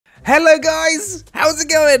Hello guys, how's it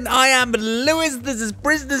going? I am Lewis, this is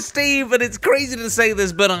Prisoner Steve, and it's crazy to say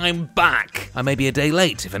this, but I'm back. I may be a day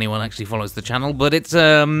late if anyone actually follows the channel, but it's,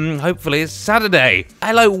 hopefully it's Saturday.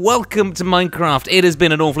 Hello, welcome to Minecraft. It has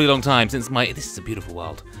been an awfully long time since this is a beautiful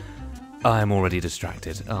world. I'm already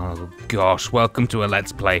distracted. Oh gosh, welcome to a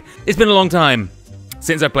Let's Play. It's been a long time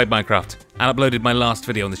since I played Minecraft and uploaded my last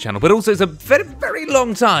video on this channel, but also it's a very, very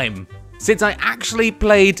long time since I actually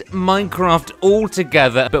played Minecraft all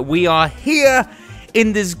together, but we are here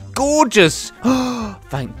in this gorgeous,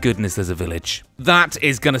 thank goodness there's a village. That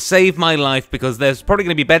is gonna save my life because there's probably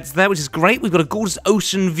gonna be beds there, which is great. We've got a gorgeous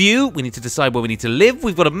ocean view. We need to decide where we need to live.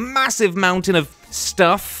 We've got a massive mountain of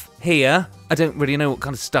stuff here. I don't really know what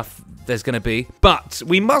kind of stuff there's gonna be, but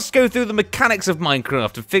we must go through the mechanics of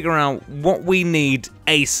Minecraft and figure out what we need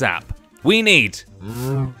ASAP. We need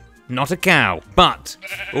not a cow, but,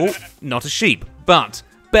 oh, not a sheep, but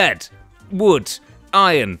bed, wood,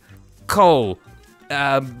 iron, coal,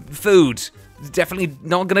 food. Definitely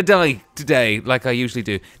not gonna die today like I usually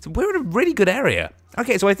do. So we're in a really good area.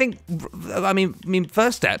 Okay, so I think, I mean,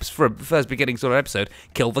 first steps for a first beginning sort of episode,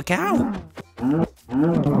 kill the cow. Come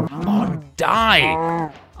on,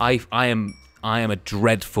 die. I am a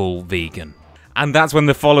dreadful vegan. And that's when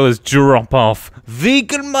the followers drop off.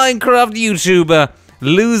 Vegan Minecraft YouTuber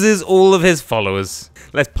loses all of his followers.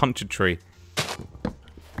 Let's punch a tree.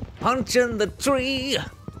 Punching the tree.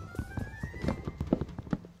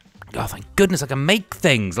 Oh, thank goodness I can make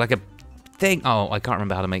things like a thing. Oh, I can't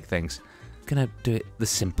remember how to make things. I'm gonna do it the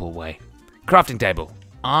simple way. Crafting table.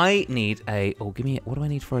 I need a, oh, give me, what do I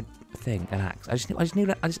need for a thing? An axe. I just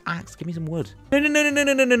need axe. Give me some wood. No.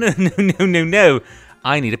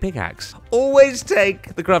 I need a pickaxe. Always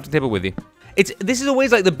take the crafting table with you. This is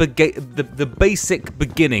always like the basic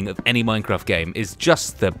beginning of any Minecraft game is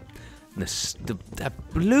just the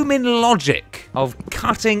blooming logic of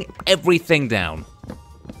cutting everything down.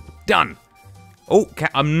 Done. Oh,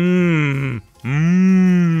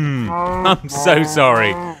 I'm so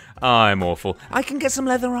sorry. I'm awful. I can get some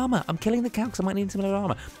leather armor. I'm killing the cow because I might need some leather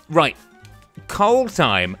armor. Right. Coal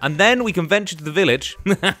time, and then we can venture to the village.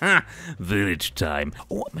 Village time.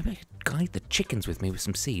 Oh, maybe I could guide the chickens with me with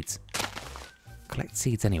some seeds. Collect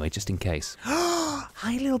seeds anyway, just in case.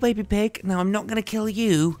 Hi, little baby pig. Now, I'm not going to kill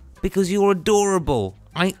you because you're adorable.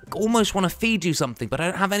 I almost want to feed you something, but I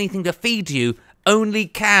don't have anything to feed you. Only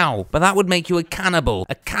cow. But that would make you a cannibal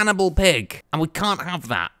pig. And we can't have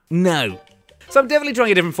that. No. So I'm definitely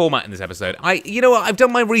trying a different format in this episode. You know what? I've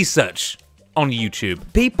done my research on YouTube.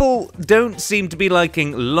 People don't seem to be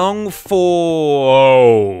liking long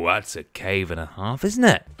oh, that's a cave and a half, isn't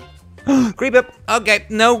it? Creeper. Okay,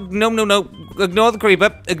 no. Ignore the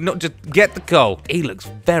creeper. Just get the coal. He looks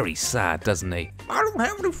very sad, doesn't he? I don't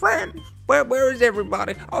have any friends. Where is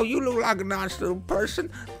everybody? Oh, you look like a nice little person.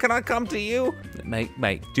 Can I come to you? Mate,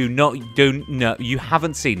 no, you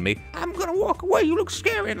haven't seen me. I'm gonna walk away. You look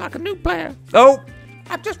scary and like a new player. Oh,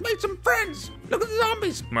 I've just made some friends. Look at the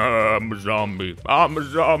zombies. I'm a zombie.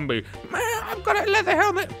 Man, I've got a leather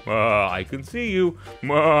helmet. I can see you.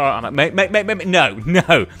 Mate,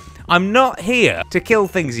 no. I'm not here to kill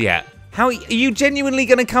things yet. How are you genuinely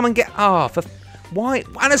gonna come and get, why?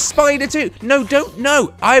 And a spider too. No, don't,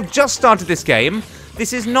 no. I've just started this game.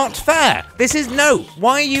 This is not fair.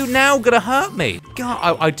 Why are you now gonna hurt me?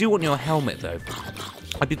 God, I do want your helmet though.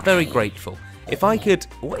 I'd be very grateful. If I could,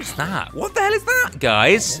 what is that? What the hell is that,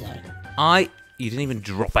 guys? You didn't even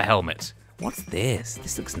drop a helmet. What's this?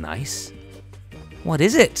 This looks nice. What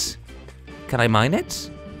is it? Can I mine it?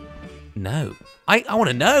 No. I want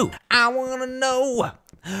to know. I want to know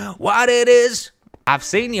what it is. I've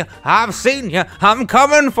seen you. I'm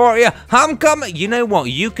coming for you. I'm coming. You know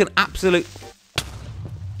what? You can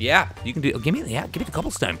yeah, you can do it. Give me the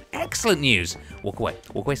cobblestone. Excellent news. Walk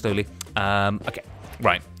away slowly. Okay.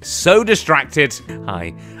 Right, so distracted.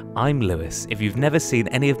 Hi, I'm Lewis. If you've never seen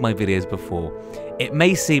any of my videos before, it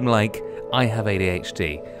may seem like I have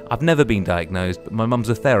ADHD. I've never been diagnosed, but my mum's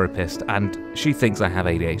a therapist and she thinks I have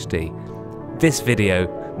ADHD. This video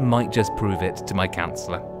might just prove it to my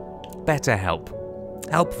counsellor. Better help.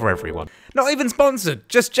 Help for everyone. Not even sponsored,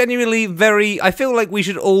 just genuinely I feel like we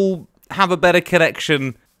should all have a better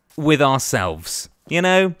connection with ourselves, you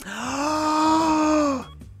know?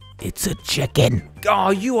 It's a chicken.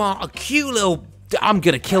 Oh, you are a cute little, I'm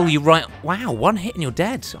gonna kill you right. Wow, one hit and you're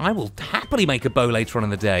dead. I will happily make a bow later on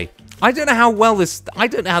in the day. I don't know how this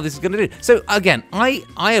is gonna do. So again, I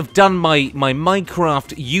have done my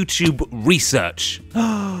Minecraft YouTube research.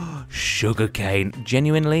 Sugarcane.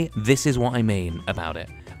 Genuinely, this is what I mean about it.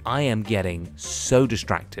 I am getting so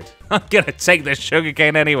distracted. I'm gonna take the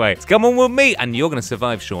sugarcane anyway. Come on with me, and you're gonna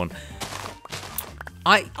survive, Sean.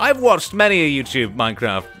 I've watched many a YouTube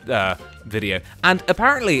Minecraft video, and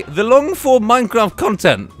apparently the long-form Minecraft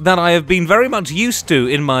content that I have been very much used to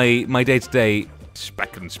in my day-to-day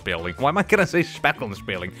Speckenspieling. Why am I gonna say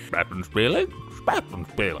Speckenspieling?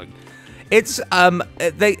 Speckenspieling. It's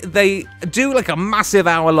they do like a massive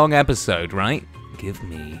hour-long episode, right? Give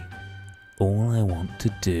me. All I want to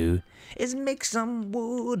do is make some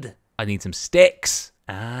wood. I need some sticks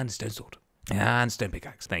and stone sword and stone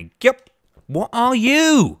pickaxe. Thank you. What are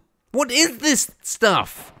you? What is this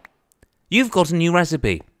stuff? You've got a new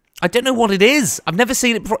recipe. I don't know what it is. I've never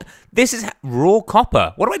seen it before. This is raw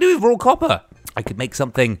copper. What do I do with raw copper? I could make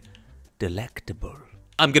something delectable.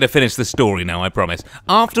 I'm going to finish the story now, I promise.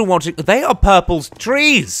 After watching... They are purple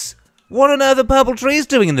trees. What on earth are purple trees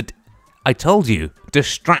doing in the... I told you,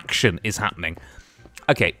 distraction is happening.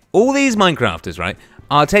 Okay, all these Minecrafters, right,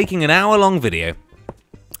 are taking an hour-long video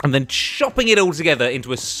and then chopping it all together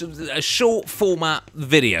into a short format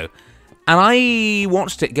video. And I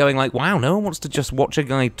watched it going like, wow, no one wants to just watch a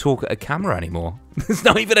guy talk at a camera anymore. There's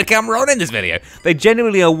not even a camera on in this video. They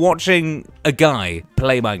genuinely are watching a guy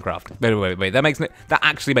play Minecraft. Wait, that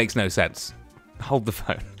actually makes no sense. Hold the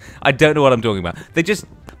phone. I don't know what I'm talking about. They just...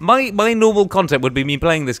 My normal content would be me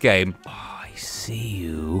playing this game. Oh, I see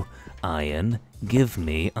you, Iron. Give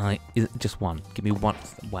me... just one. Give me one.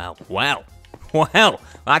 Well,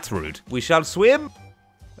 that's rude. We shall swim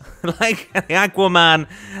like the Aquaman.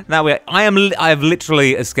 Now I have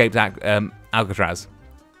literally escaped Alcatraz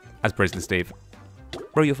as Prisoner Steve.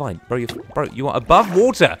 Bro, you're fine. Bro, you are above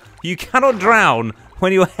water. You cannot drown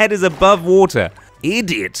when your head is above water.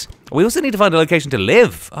 Idiot. We also need to find a location to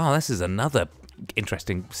live. Oh, this is another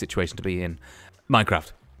interesting situation to be in.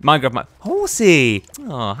 Minecraft. Horsey.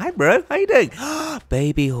 Oh, hi, bro. How you doing?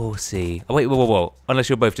 Baby horsey. Oh, wait, whoa. Unless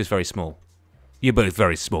you're both just very small. You're both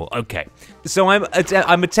very small. Okay. So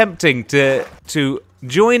I'm attempting to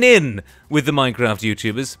join in with the Minecraft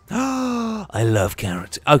YouTubers. I love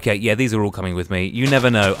carrots. Okay, yeah, these are all coming with me. You never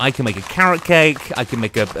know. I can make a carrot cake. I can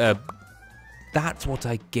make a that's what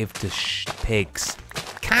I give to pigs.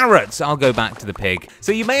 Carrots. I'll go back to the pig.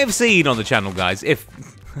 So you may have seen on the channel, guys, if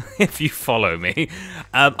you follow me,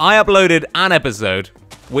 I uploaded an episode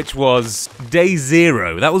which was day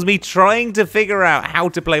 0. That was me trying to figure out how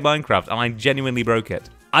to play Minecraft, and I genuinely broke it.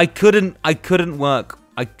 I couldn't work.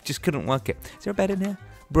 I just couldn't work it. Is there a bed in here?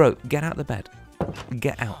 Bro, get out of the bed.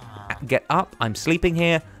 Get out. Get up. I'm sleeping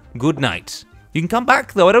here. Good night. You can come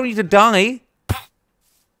back, though. I don't need to die.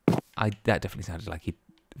 That definitely sounded like he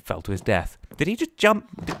fell to his death. Did he just jump?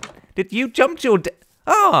 Did you jump to your death?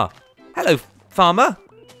 Ah, hello, farmer.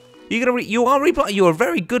 You are replanting. You're a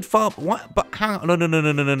very good farmer. What? But hang on. No.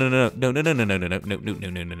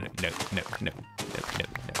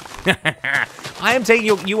 I am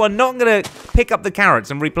taking you are not gonna pick up the carrots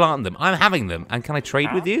and replant them. I'm having them. And can I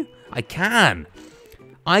trade with you? I can.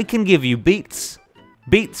 I can give you beets.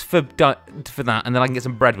 Beets for that, and then I can get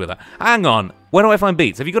some bread with it. Hang on. Where do I find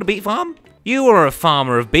beets? Have you got a beet farm? You are a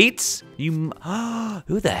farmer of beets. Who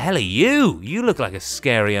the hell are you? You look like a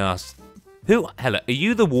scary ass. Hello, are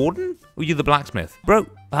you the warden? Or are you the blacksmith? Bro,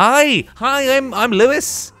 hi, I'm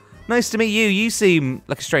Lewis. Nice to meet you. You seem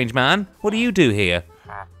like a strange man. What do you do here?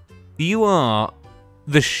 You are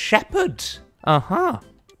the shepherd. There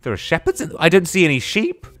are shepherds I don't see any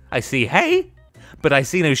sheep. I see hay, but I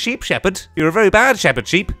see no sheep, shepherd. You're a very bad shepherd,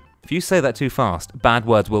 sheep. If you say that too fast, bad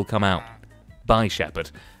words will come out. Bye, shepherd.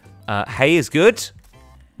 Hay is good.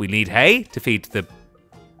 We need hay to feed the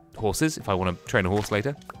horses if I want to train a horse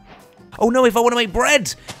later. Oh no, if I want to make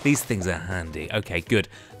bread! These things are handy. Okay, good.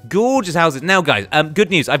 Gorgeous houses. Now, guys, good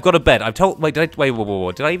news. I've got a bed. Wait,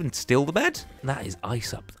 whoa. Did I even steal the bed? That is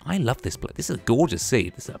ice up. I love this place. This is a gorgeous sea.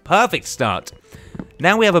 This is a perfect start.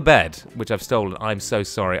 Now we have a bed, which I've stolen. I'm so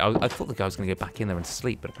sorry. I thought the guy was going to go back in there and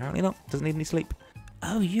sleep, but apparently not. Doesn't need any sleep.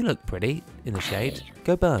 Oh, you look pretty in the shade.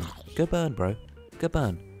 Go burn. Go burn, bro. Go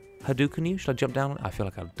burn. Hadouken you? Should I jump down? I feel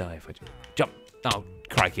like I'll die if I jump. Oh,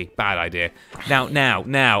 crikey. Bad idea.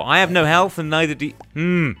 Now. I have no health and neither do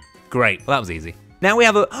you. Great. Well, that was easy. Now we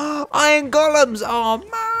have iron golems. Oh,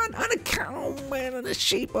 man. And a cow, man. And a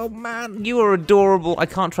sheep. Oh, man. You are adorable. I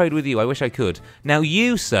can't trade with you. I wish I could. Now,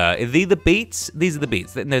 you, sir, are these the beets? These are the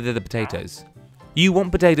beets. No, they're the potatoes. You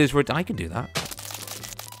want potatoes for it? I can do that.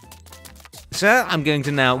 Sir, I'm going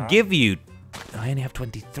to now give you... I only have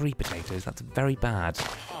 23 potatoes. That's very bad.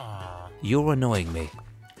 You're annoying me.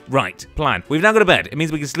 Right, plan. We've now got a bed. It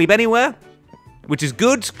means we can sleep anywhere, which is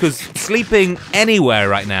good, because sleeping anywhere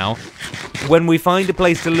right now, when we find a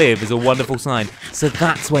place to live, is a wonderful sign. So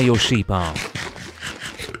that's where your sheep are.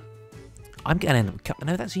 I'm going to end up...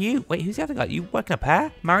 No, that's you. Wait, who's the other guy? You working a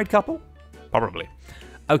pair? Married couple? Probably.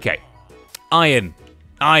 Okay. Iron.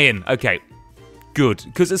 Iron. Okay. Good.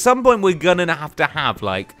 Because at some point we're going to have,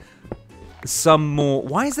 like, some more...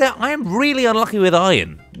 Why is there... I am really unlucky with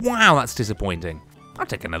iron. Wow, that's disappointing. I'll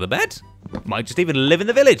take another bed. Might just even live in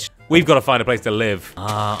the village. We've got to find a place to live.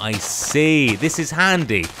 Ah, I see. This is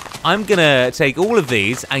handy. I'm going to take all of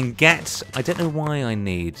these and get... I don't know why I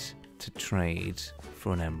need to trade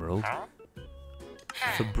for an emerald.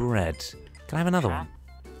 For bread. Can I have another one?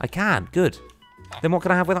 I can. Good. Then what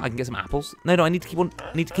can I have with it? I can get some apples. No, I need to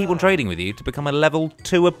keep on trading with you to become a level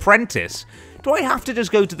 2 apprentice. Do I have to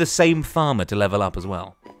just go to the same farmer to level up as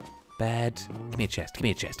well? Bed. Give me a chest. Give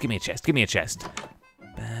me a chest. Give me a chest. Give me a chest.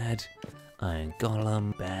 Bed. Iron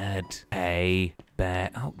golem. Bed.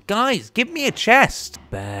 Bed. Oh, guys, give me a chest.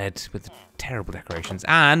 Bed with terrible decorations.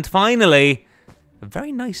 And finally, a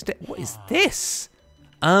very nice... What is this?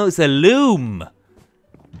 Oh, it's a loom.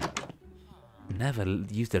 Never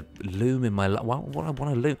used a loom in my life. What I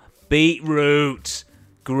want a loom? Beetroot.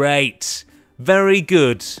 Great. Very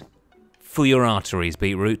good for your arteries,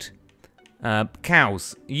 beetroot.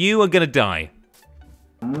 Cows, you are going to die.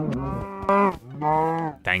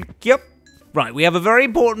 Thank you. Right, we have a very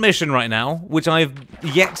important mission right now, which I've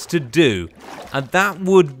yet to do. And that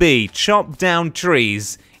would be chop down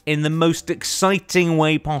trees in the most exciting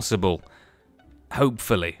way possible.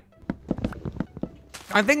 Hopefully.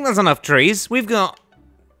 I think there's enough trees. We've got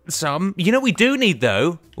some. You know what we do need,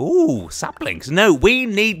 though? Ooh, saplings. No, we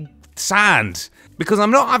need sand. Because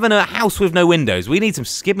I'm not having a house with no windows. We need some...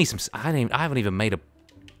 Give me some... I haven't even made a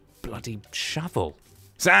bloody shovel.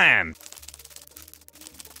 Sand.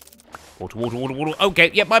 Water, water, water, water.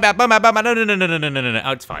 Okay, yeah, my bad. No.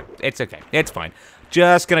 Oh, it's fine. It's okay. It's fine.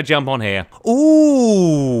 Just gonna jump on here.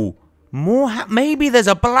 Ooh. More... Maybe there's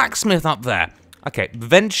a blacksmith up there. Okay,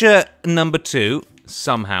 venture number 2.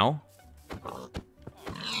 Somehow.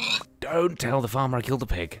 Don't tell the farmer I killed the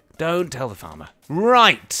pig. Don't tell the farmer.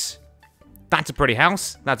 Right. That's a pretty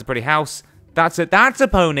house. That's a pretty house. That's a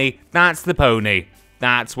pony. That's the pony.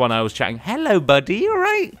 That's one I was chatting. Hello, buddy. You all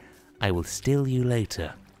right? I will steal you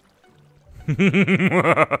later.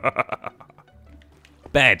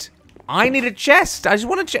 Bed. I need a chest. I just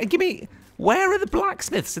want to check. Give me... Where are the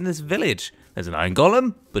blacksmiths in this village? There's an iron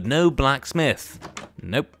golem, but no blacksmith.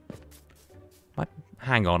 Nope.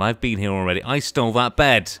 Hang on, I've been here already. I stole that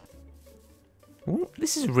bed. Ooh,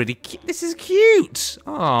 this is really cute. This is cute.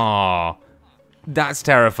 Aww. That's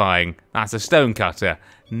terrifying. That's a stone cutter.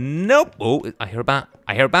 Nope. Oh, I hear a bat.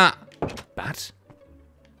 I hear a bat. Bat?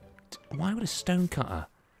 Why would a stone cutter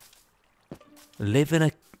live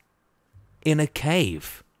in a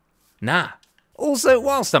cave? Nah. Also,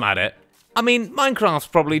 whilst I'm at it, I mean, Minecraft's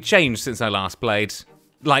probably changed since I last played.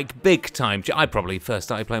 Like, big time. I probably first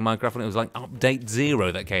started playing Minecraft when it was like update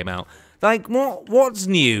 0 that came out. Like, what's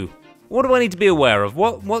new? What do I need to be aware of?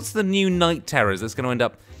 What's the new night terrors that's going to end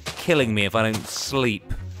up killing me if I don't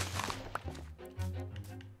sleep?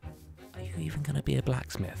 Are you even going to be a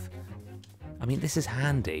blacksmith? I mean, this is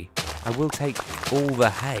handy. I will take all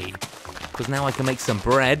the hay, because now I can make some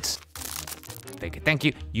bread. Thank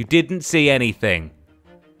you. You didn't see anything.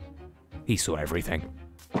 He saw everything.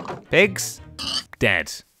 Pigs?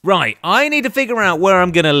 Dead. Right, I need to figure out where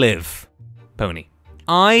I'm gonna live. Pony.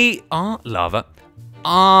 Lava.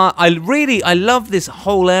 I love this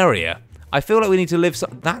whole area. I feel like we need to live...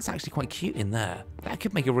 That's actually quite cute in there. That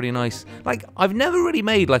could make a really nice... Like, I've never really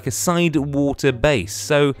made, like, a side water base.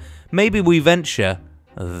 So, maybe we venture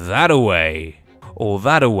that away. Or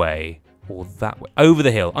that away. Or that way. Over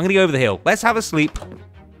the hill. I'm gonna go over the hill. Let's have a sleep.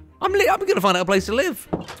 I'm gonna find out a place to live.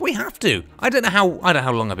 We have to. I don't know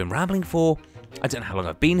how long I've been rambling for. I don't know how long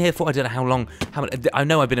I've been here for. I don't know how long... I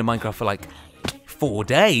know I've been in Minecraft for, like, 4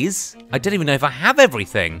 days. I don't even know if I have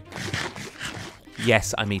everything.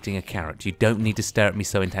 Yes, I'm eating a carrot. You don't need to stare at me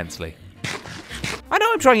so intensely. I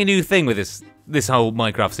know I'm trying a new thing with this whole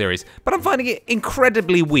Minecraft series, but I'm finding it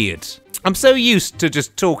incredibly weird. I'm so used to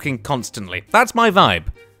just talking constantly. That's my vibe.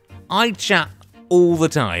 I chat all the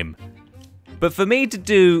time. But for me to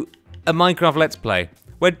do a Minecraft Let's Play,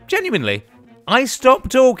 where genuinely, I stop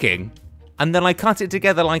talking, and then I cut it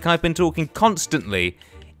together like I've been talking constantly,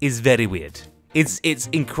 is very weird. It's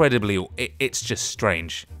incredibly, it's just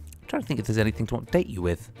strange. I'm trying to think if there's anything to update you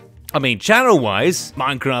with. I mean, channel-wise,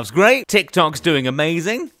 Minecraft's great, TikTok's doing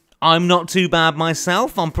amazing, I'm not too bad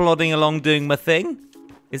myself, I'm plodding along doing my thing.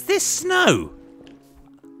 Is this snow?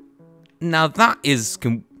 Now that is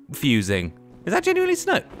confusing. Is that genuinely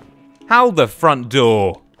snow? How the front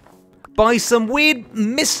door? By some weird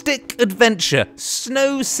mystic adventure,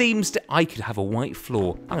 snow seems to... I could have a white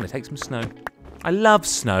floor. I'm going to take some snow. I love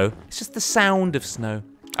snow. It's just the sound of snow.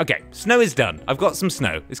 Okay, snow is done. I've got some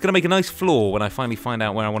snow. It's going to make a nice floor when I finally find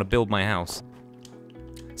out where I want to build my house.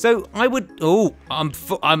 So I would. Oh, I'm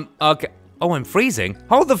okay. Oh, I'm freezing.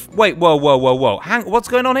 Hold the. Wait. Whoa, whoa, whoa, whoa. What's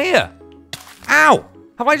going on here? Ow!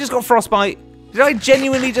 Have I just got frostbite? Did I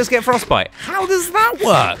genuinely just get frostbite? How does that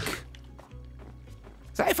work?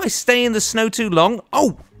 Is that if I stay in the snow too long?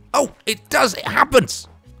 Oh, it does. It happens.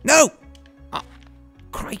 No.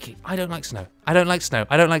 Crikey! I don't like snow. I don't like snow.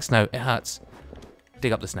 I don't like snow. It hurts.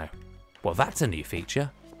 Dig up the snow. Well, that's a new feature.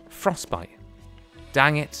 Frostbite.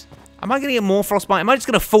 Dang it. Am I going to get more frostbite? Am I just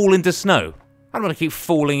going to fall into snow? I don't want to keep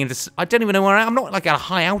falling into... I don't even know where I am. I'm not like at a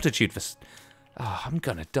high altitude for... Oh, I'm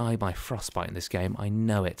going to die by frostbite in this game. I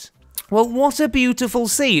know it. Well, what a beautiful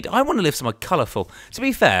seed. I want to live somewhere colourful. To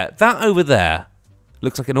be fair, that over there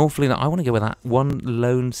looks like an awfully... I want to go where that one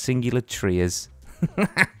lone singular tree is.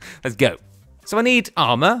 Let's go. So I need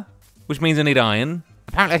armour, which means I need iron.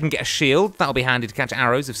 Apparently I can get a shield. That'll be handy to catch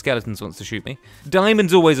arrows if skeletons wants to shoot me.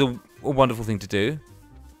 Diamond's always a wonderful thing to do.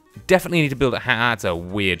 Definitely need to build a house. That's a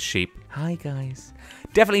weird sheep. Hi, guys.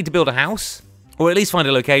 Definitely need to build a house, or at least find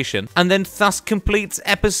a location, and then thus completes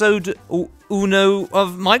episode uno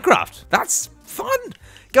of Minecraft. That's fun.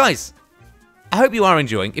 Guys, I hope you are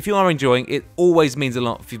enjoying. If you are enjoying, it always means a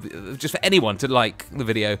lot just for anyone to like the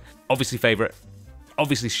video. Obviously favourite.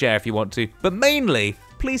 Obviously share if you want to. But mainly,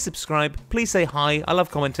 please subscribe. Please say hi. I love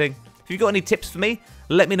commenting. If you've got any tips for me,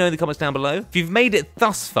 let me know in the comments down below. If you've made it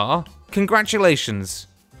thus far, congratulations.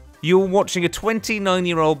 You're watching a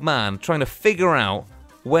 29-year-old man trying to figure out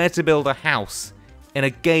where to build a house in a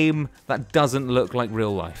game that doesn't look like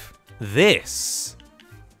real life. This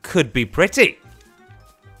could be pretty.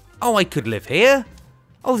 Oh, I could live here.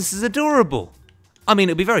 Oh, this is adorable. I mean,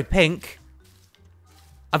 it'd be very pink.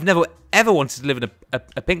 I've never ever wanted to live in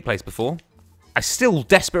a pink place before. I still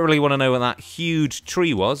desperately want to know where that huge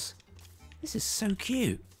tree was. This is so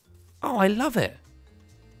cute. Oh, I love it.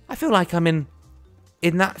 I feel like I'm in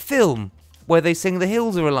that film where they sing The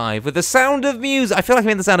Hills Are Alive with the sound of music. I feel like I'm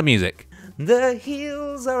in The Sound of Music. The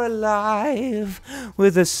hills are alive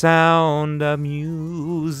with the sound of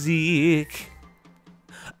music.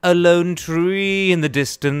 A lone tree in the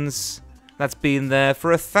distance that's been there for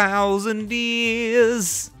 1,000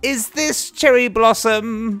 years. Is this cherry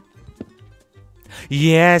blossom?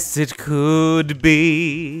 Yes, it could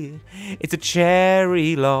be. It's a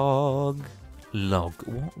cherry log. Log.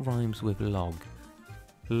 What rhymes with log?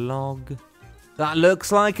 Log. That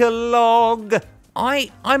looks like a log.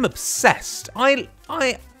 I'm obsessed. I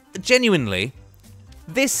genuinely,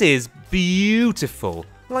 this is beautiful.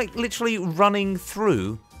 Like literally running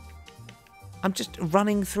through. I'm just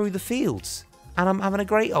running through the fields and I'm having a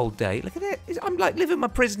great old day. Look at it. I'm like living my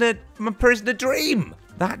prisoner dream.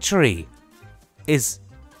 That tree is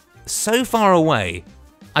so far away.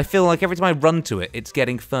 I feel like every time I run to it, it's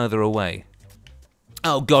getting further away.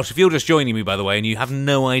 Oh gosh, if you're just joining me, by the way, and you have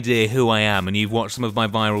no idea who I am and you've watched some of my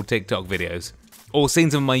viral TikTok videos or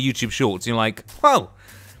seen some of my YouTube shorts, you're like, whoa,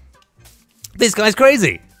 this guy's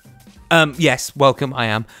crazy. Yes, welcome, I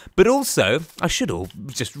am. But also, I should all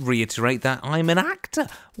just reiterate that I'm an actor.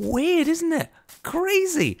 Weird, isn't it?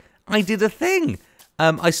 Crazy. I did a thing.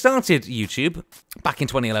 I started YouTube back in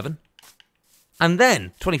 2011. And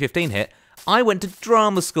then, 2015 hit, I went to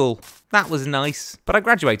drama school. That was nice. But I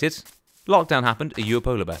graduated. Lockdown happened. Are you a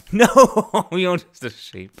polar bear? No, you're just a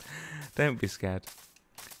sheep. Don't be scared.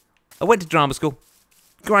 I went to drama school.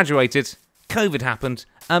 Graduated. COVID happened.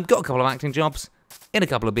 Got a couple of acting jobs. In a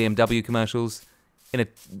couple of BMW commercials, in a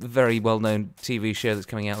very well-known TV show that's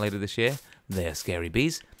coming out later this year. They're Scary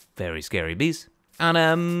Bees, very scary bees.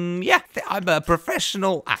 And yeah, I'm a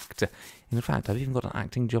professional actor. In fact, I've even got an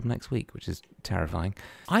acting job next week, which is terrifying.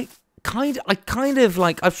 I kind of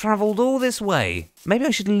like, I've travelled all this way. Maybe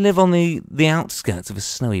I should live on the outskirts of a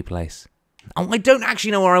snowy place. Oh, I don't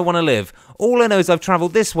actually know where I want to live. All I know is I've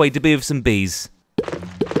travelled this way to be with some bees.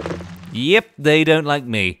 Yep, they don't like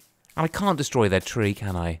me. I can't destroy their tree,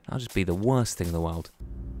 can I? I'll just be the worst thing in the world.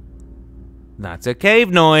 That's a cave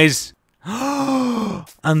noise.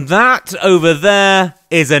 And that over there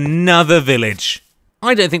is another village.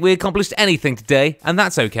 I don't think we accomplished anything today, and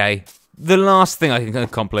that's okay. The last thing I can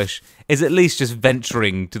accomplish is at least just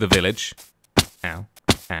venturing to the village. Ow,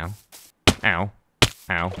 ow, ow,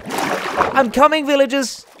 ow. I'm coming,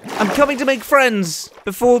 villagers. I'm coming to make friends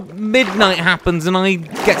before midnight happens and I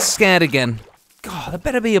get scared again. God, there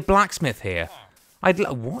better be a blacksmith here.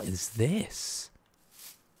 What is this?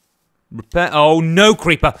 Repair. Oh, no,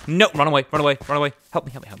 creeper. No, run away, run away, run away. Help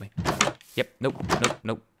me, help me, help me. Yep, nope, nope,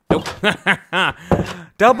 nope, nope.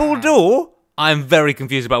 Double door? I'm very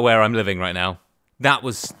confused about where I'm living right now. That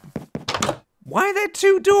was... Why are there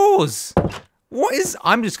two doors? What is...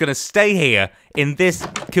 I'm just going to stay here in this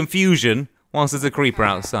confusion whilst there's a creeper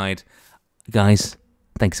outside. Guys,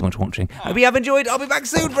 Thanks so much for watching. Hope you have enjoyed. I'll be back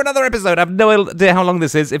soon for another episode. I have no idea how long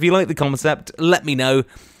this is. If you like the concept, let me know.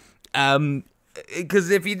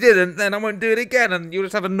 Because if you didn't, then I won't do it again, and you'll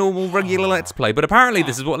just have a normal, regular Let's Play. But apparently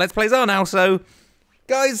this is what Let's Plays are now, so...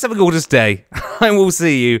 Guys, have a gorgeous day. I will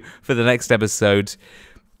see you for the next episode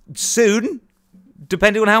soon,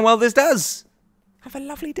 depending on how well this does. Have a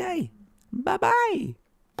lovely day. Bye-bye.